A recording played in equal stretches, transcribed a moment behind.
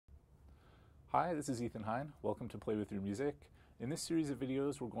Hi, this is Ethan Hein. Welcome to Play With Your Music. In this series of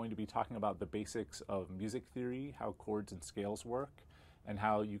videos, we're going to be talking about the basics of music theory, how chords and scales work, and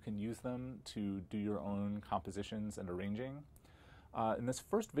how you can use them to do your own compositions and arranging. In this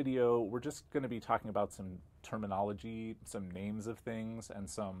first video, we're just going to be talking about some terminology, some names of things, and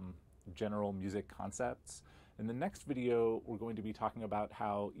some general music concepts. In the next video, we're going to be talking about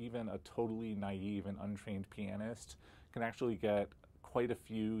how even a totally naive and untrained pianist can actually get quite a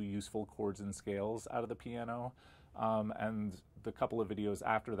few useful chords and scales out of the piano, and the couple of videos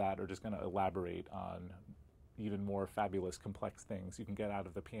after that are just going to elaborate on even more fabulous, complex things you can get out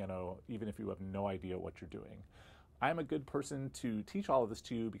of the piano, even if you have no idea what you're doing. I'm a good person to teach all of this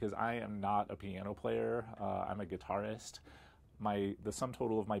to you because I am not a piano player. I'm a guitarist. The sum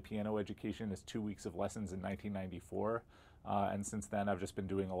total of my piano education is 2 weeks of lessons in 1994. And since then, I've just been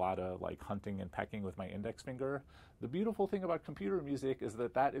doing a lot of like hunting and pecking with my index finger. The beautiful thing about computer music is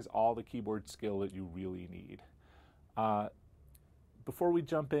that that is all the keyboard skill that you really need. Before we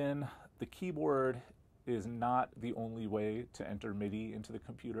jump in, the keyboard is not the only way to enter MIDI into the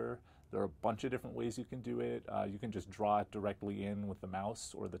computer. There are a bunch of different ways you can do it. You can just draw it directly in with the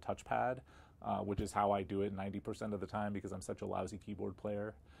mouse or the touchpad, which is how I do it 90% of the time because I'm such a lousy keyboard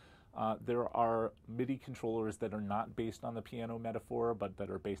player. There are MIDI controllers that are not based on the piano metaphor, but that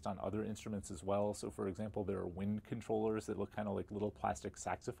are based on other instruments as well. So for example, there are wind controllers that look kind of like little plastic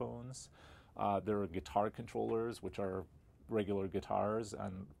saxophones. There are guitar controllers, which are regular guitars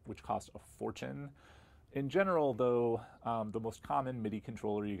and which cost a fortune. In general, though, the most common MIDI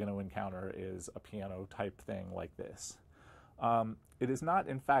controller you're going to encounter is a piano type thing like this. It is not,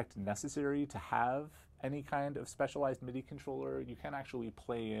 in fact, necessary to have any kind of specialized MIDI controller. You can actually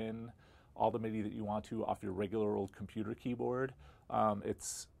play in all the MIDI that you want to off your regular old computer keyboard.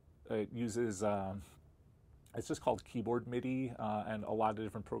 It uses, it's just called keyboard MIDI, and a lot of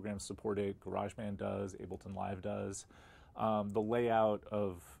different programs support it. GarageBand does, Ableton Live does. The layout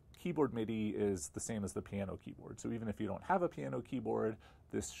of keyboard MIDI is the same as the piano keyboard. So even if you don't have a piano keyboard,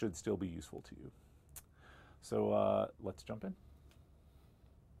 this should still be useful to you. So let's jump in.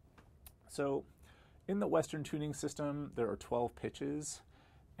 So in the Western tuning system, there are 12 pitches,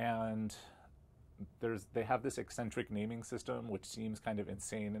 and they have this eccentric naming system, which seems kind of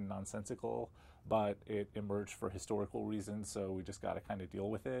insane and nonsensical, but it emerged for historical reasons, so we just got to kind of deal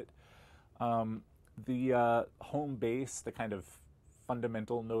with it. The home base, the kind of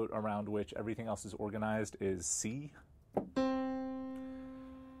fundamental note around which everything else is organized, is C.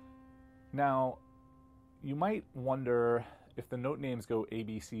 Now, you might wonder, if the note names go A,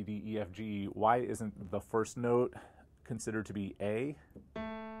 B, C, D, E, F, G, why isn't the first note considered to be A?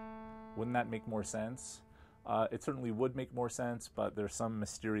 Wouldn't that make more sense? It certainly would make more sense, but there's some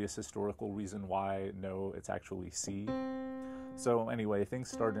mysterious historical reason why, no, it's actually C. So anyway, things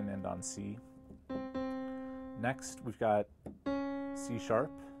start and end on C. Next, we've got C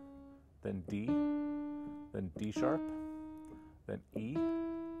sharp, then D sharp, then E,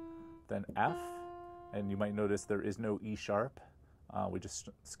 then F, and you might notice there is no E sharp. We just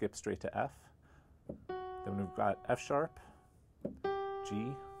skip straight to F. Then we've got F sharp, G,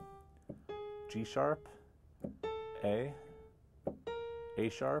 G sharp, A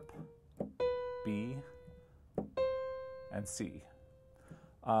sharp, B, and C.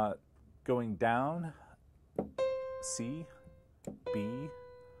 Going down, C, B.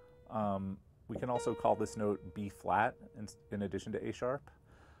 We can also call this note B flat in addition to A sharp.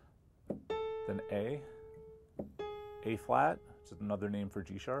 Then A flat, which is another name for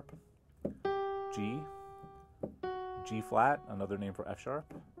G sharp. G, G flat, another name for F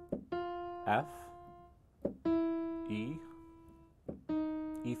sharp. F, E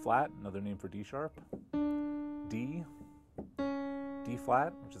flat, another name for D sharp. D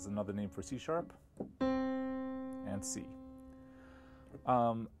flat, which is another name for C sharp. And C.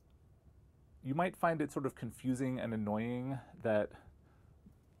 You might find it sort of confusing and annoying that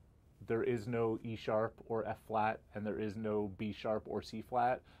there is no E sharp or F flat and there is no B sharp or C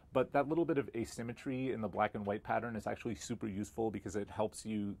flat, but that little bit of asymmetry in the black and white pattern is actually super useful because it helps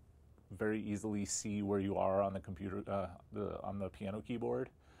you very easily see where you are on the computer, on the piano keyboard.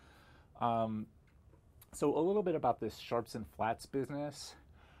 So a little bit about this sharps and flats business.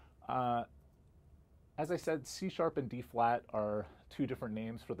 As I said, C sharp and D flat are two different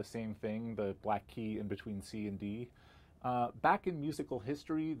names for the same thing, the black key in between C and D. Back in musical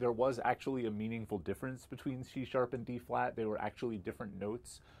history, there was actually a meaningful difference between C sharp and D flat. They were actually different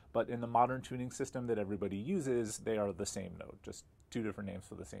notes, but in the modern tuning system that everybody uses, they are the same note, just two different names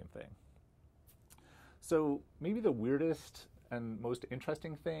for the same thing. So maybe the weirdest and most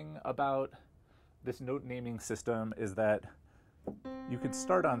interesting thing about this note naming system is that you could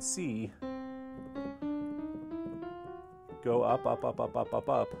start on C go up, up, up, up, up, up,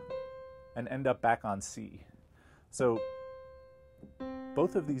 up, and end up back on C. So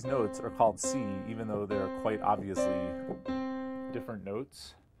both of these notes are called C, even though they're quite obviously different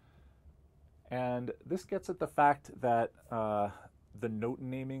notes. And this gets at the fact that the note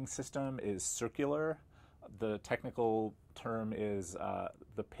naming system is circular. The technical term is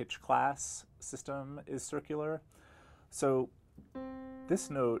the pitch class system is circular. So this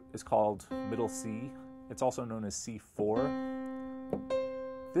note is called middle C. It's also known as C4.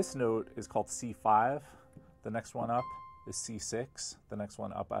 This note is called C5. The next one up is C6. The next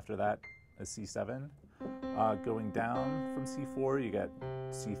one up after that is C7. Going down from C4, you get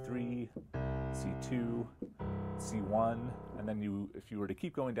C3, C2, C1, and then if you were to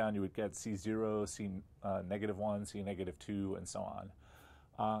keep going down, you would get C0, C -1, C -2, and so on.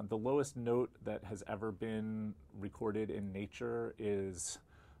 The lowest note that has ever been recorded in nature is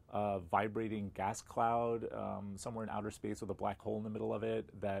a vibrating gas cloud somewhere in outer space with a black hole in the middle of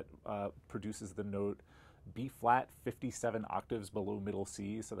it that produces the note B flat 57 octaves below middle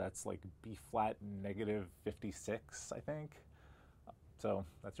C, so that's like B flat -56, I think. So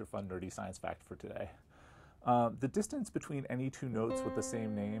that's your fun nerdy science fact for today. The distance between any two notes with the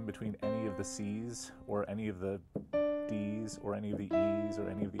same name, between any of the C's or any of the D's or any of the E's or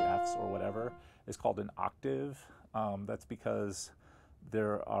any of the F's or whatever, is called an octave. That's because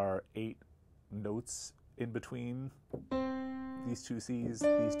there are 8 notes in between these two C's,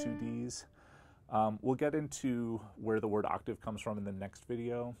 these two D's. We'll get into where the word octave comes from in the next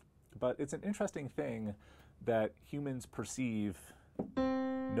video, but it's an interesting thing that humans perceive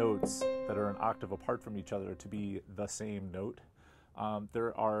notes that are an octave apart from each other to be the same note.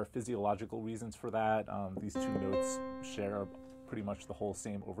 There are physiological reasons for that. These two notes share pretty much the whole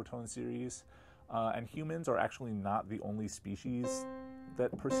same overtone series, and humans are actually not the only species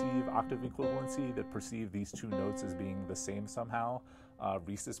that perceive octave equivalency, that perceive these two notes as being the same somehow.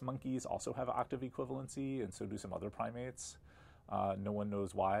 Rhesus monkeys also have octave equivalency, and so do some other primates. No one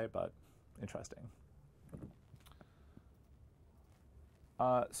knows why, but interesting.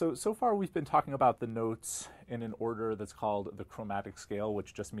 So far we've been talking about the notes in an order that's called the chromatic scale,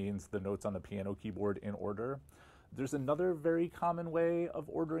 which just means the notes on the piano keyboard in order. There's another very common way of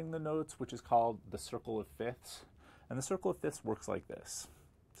ordering the notes, which is called the circle of fifths. And the circle of fifths works like this.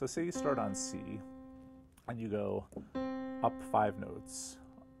 So say you start on C, and you go up 5 notes,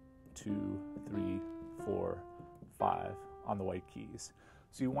 2, 3, 4, 5 on the white keys.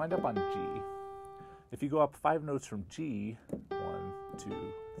 So you wind up on G. If you go up 5 notes from G, 1,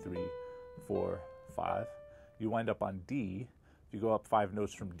 2, 3, 4, 5, you wind up on D. If you go up 5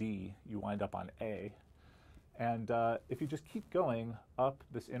 notes from D, you wind up on A. And if you just keep going up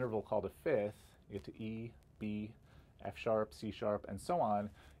this interval called a fifth, you get to E, B, F sharp, C sharp, and so on,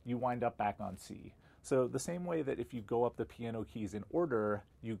 you wind up back on C. So the same way that if you go up the piano keys in order,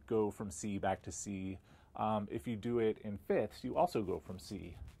 you go from C back to C. If you do it in fifths, you also go from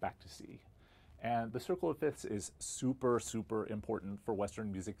C back to C. And the circle of fifths is super, super important for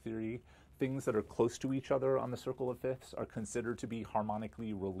Western music theory. Things that are close to each other on the circle of fifths are considered to be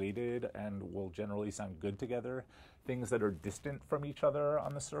harmonically related and will generally sound good together. Things that are distant from each other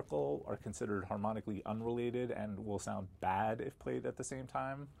on the circle are considered harmonically unrelated and will sound bad if played at the same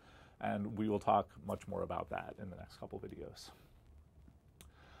time. And we will talk much more about that in the next couple videos.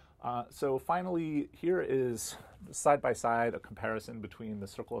 So finally, here is side by side a comparison between the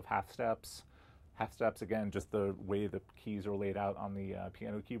circle of half steps. Half steps, again, just the way the keys are laid out on the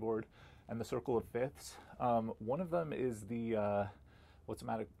piano keyboard, and the circle of fifths. One of them is the, what's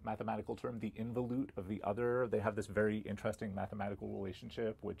a mathematical term? The involute of the other. They have this very interesting mathematical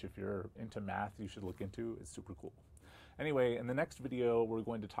relationship, which if you're into math, you should look into. It's super cool. Anyway, in the next video, we're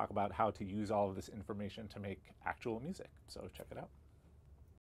going to talk about how to use all of this information to make actual music. So check it out.